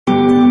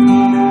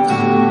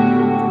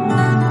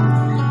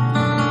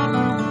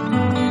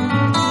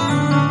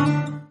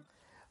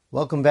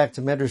Welcome back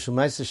to Medrash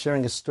Umaisa,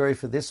 sharing a story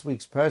for this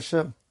week's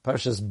Parsha,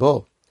 Parshas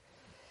Bo.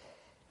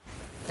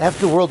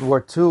 After World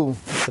War II,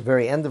 at the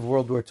very end of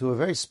World War II, a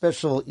very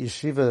special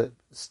yeshiva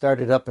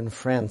started up in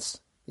France,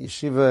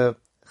 Yeshiva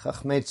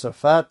Chachmei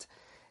Tzarfat,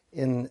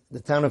 in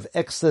the town of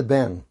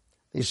Aix-les-Bains.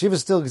 The yeshiva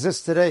still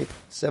exists today,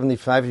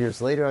 75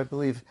 years later, I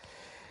believe.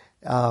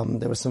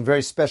 There were some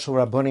very special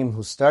Rabbonim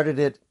who started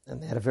it,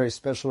 and they had a very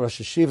special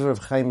Rosh Yeshiva of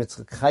Chaim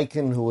Yitzchak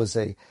Chaikin, who was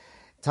a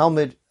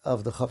Talmud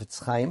of the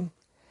Chofetz Chaim.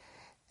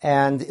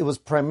 And it was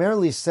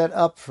primarily set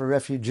up for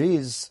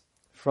refugees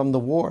from the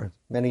war,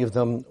 many of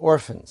them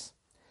orphans.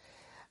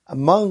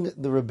 Among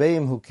the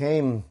Rebbeim who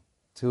came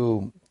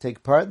to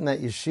take part in that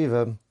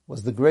yeshiva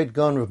was the great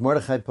Gaon Rav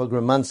Mordechai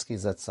Pogromansky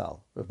Zatzal,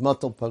 Rav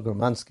Motel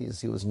Pogromansky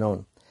as he was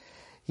known.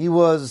 He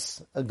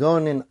was a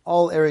Gaon in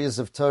all areas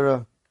of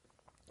Torah,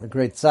 a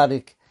great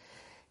tzaddik.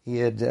 He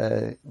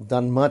had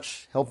done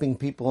much helping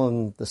people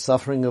in the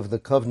suffering of the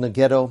Kovna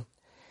ghetto.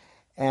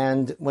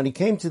 And when he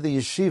came to the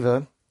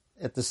yeshiva,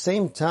 at the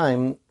same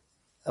time,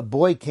 a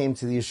boy came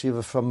to the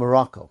yeshiva from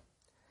Morocco.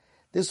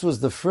 This was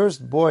the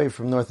first boy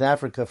from North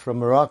Africa, from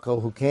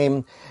Morocco, who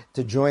came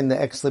to join the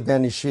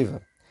Aix-les-Bains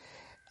yeshiva.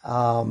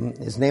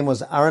 His name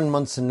was Aaron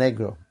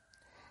Montenegro.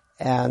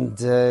 And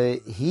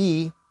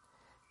he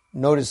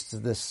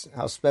noticed this,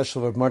 how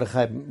special Rav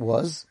Mordechai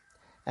was.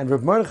 And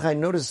Rav Mordechai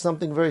noticed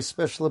something very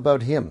special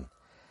about him.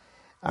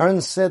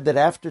 Aaron said that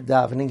after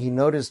davening, he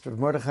noticed Rav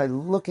Mordechai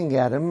looking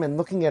at him and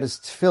looking at his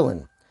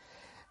tefillin.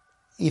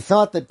 He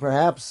thought that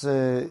perhaps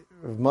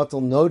Rav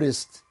Motel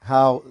noticed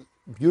how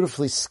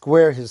beautifully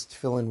square his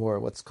tefillin were,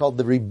 what's called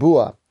the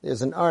ribua.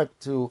 There's an art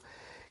to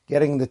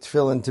getting the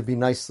tefillin to be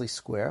nicely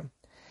square.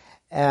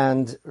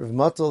 And Rav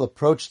Motel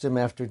approached him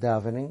after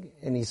davening,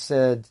 and he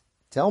said,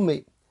 tell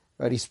me,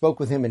 right? He spoke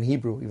with him in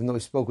Hebrew, even though he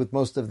spoke with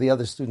most of the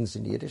other students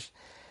in Yiddish.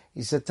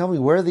 He said, tell me,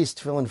 where are these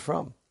tefillin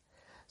from?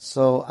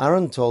 So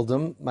Aaron told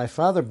him, my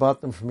father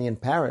bought them for me in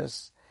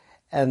Paris,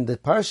 and the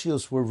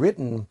Parshios were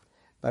written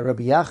by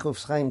Rabbi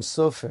Yaakov Chaim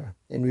Sofer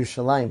in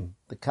Yerushalayim,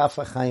 the Kaf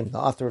HaChaim, the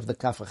author of the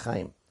Kaf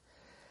HaChaim.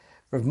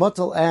 Rav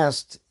Motel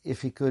asked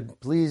if he could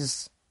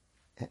please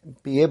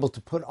be able to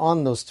put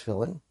on those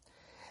tefillin,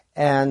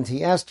 and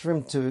he asked for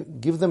him to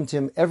give them to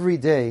him every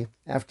day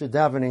after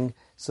davening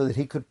so that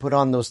he could put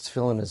on those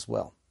tefillin as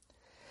well.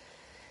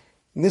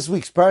 In this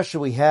week's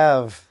Parsha, we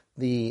have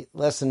the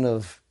lesson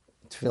of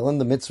tefillin,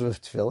 the mitzvah of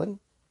tefillin,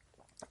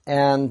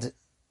 and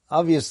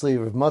obviously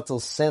Rav Motel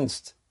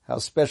sensed how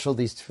special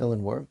these tefillin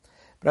were.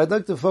 But I'd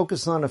like to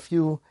focus on a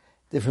few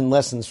different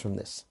lessons from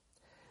this.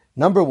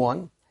 Number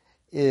one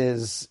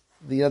is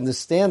the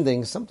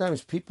understanding,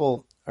 sometimes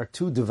people are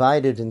too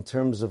divided in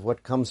terms of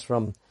what comes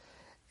from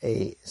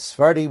a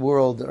Sephardi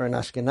world or an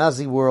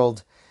Ashkenazi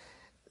world.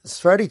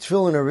 Sephardi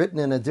tefillin are written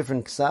in a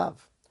different ksav,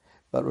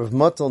 but Rav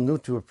Motel knew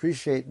to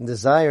appreciate and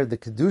desire the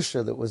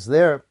kedusha that was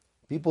there.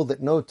 People that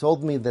know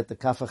told me that the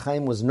Kaf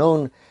HaChaim was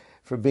known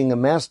for being a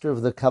master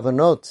of the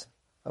kavanot,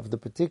 of the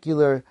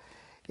particular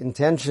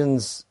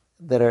intentions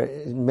that are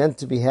meant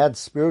to be had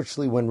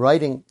spiritually when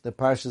writing the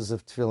Parshas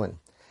of Tefillin.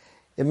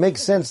 It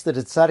makes sense that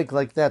a tzaddik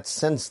like that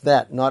sensed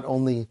that, not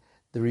only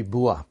the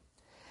ribua.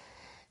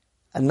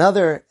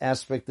 Another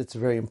aspect that's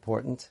very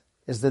important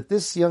is that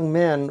this young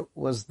man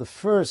was the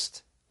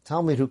first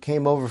Talmud who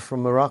came over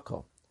from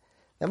Morocco.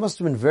 That must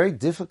have been very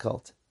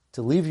difficult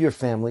to leave your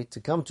family, to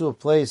come to a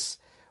place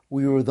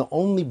where you were the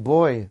only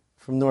boy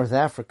from North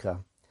Africa.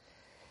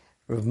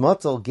 Rav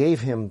Motel gave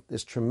him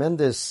this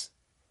tremendous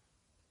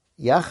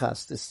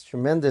yachas, this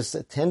tremendous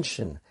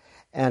attention,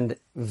 and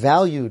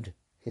valued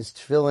his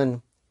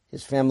tefillin,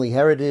 his family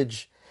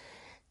heritage.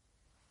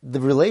 The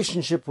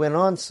relationship went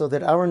on so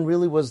that Aaron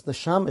really was the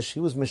shamish. He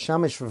was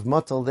meshamish Rav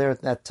Motel there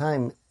at that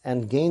time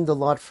and gained a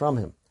lot from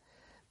him.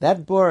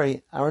 That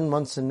boy, Aaron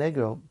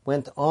Montenegro,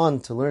 went on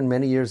to learn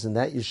many years in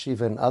that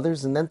yeshiva and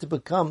others, and then to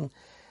become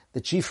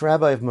the chief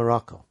rabbi of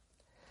Morocco.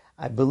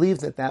 I believe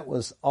that that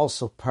was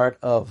also part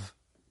of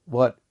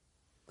what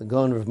the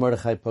Gaon Rav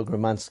Mordechai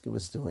Pogromansky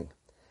was doing.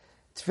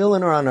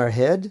 Tefillin are on our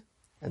head,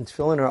 and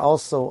tefillin are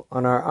also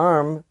on our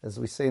arm, as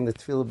we say in the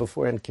tefillah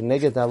before, and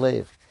keneged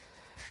alev,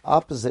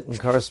 opposite and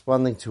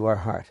corresponding to our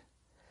heart.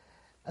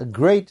 A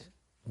great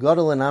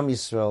gadol in Am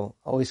Yisrael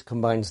always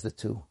combines the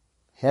two,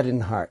 head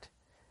and heart.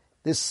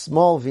 This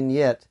small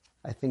vignette,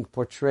 I think,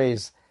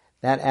 portrays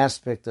that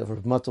aspect of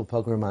Rav Motel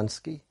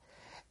Pogromansky,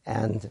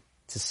 and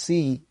to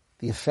see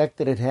the effect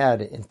that it had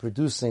in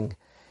producing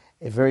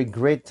a very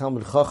great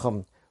Talmud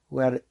Chacham who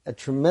had a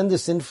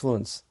tremendous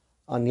influence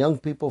on young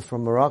people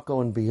from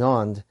Morocco and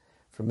beyond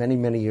for many,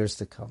 many years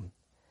to come.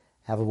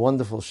 Have a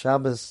wonderful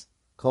Shabbos,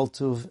 Kol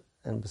Tuv,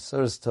 and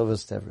Besoros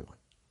Tovos to everyone.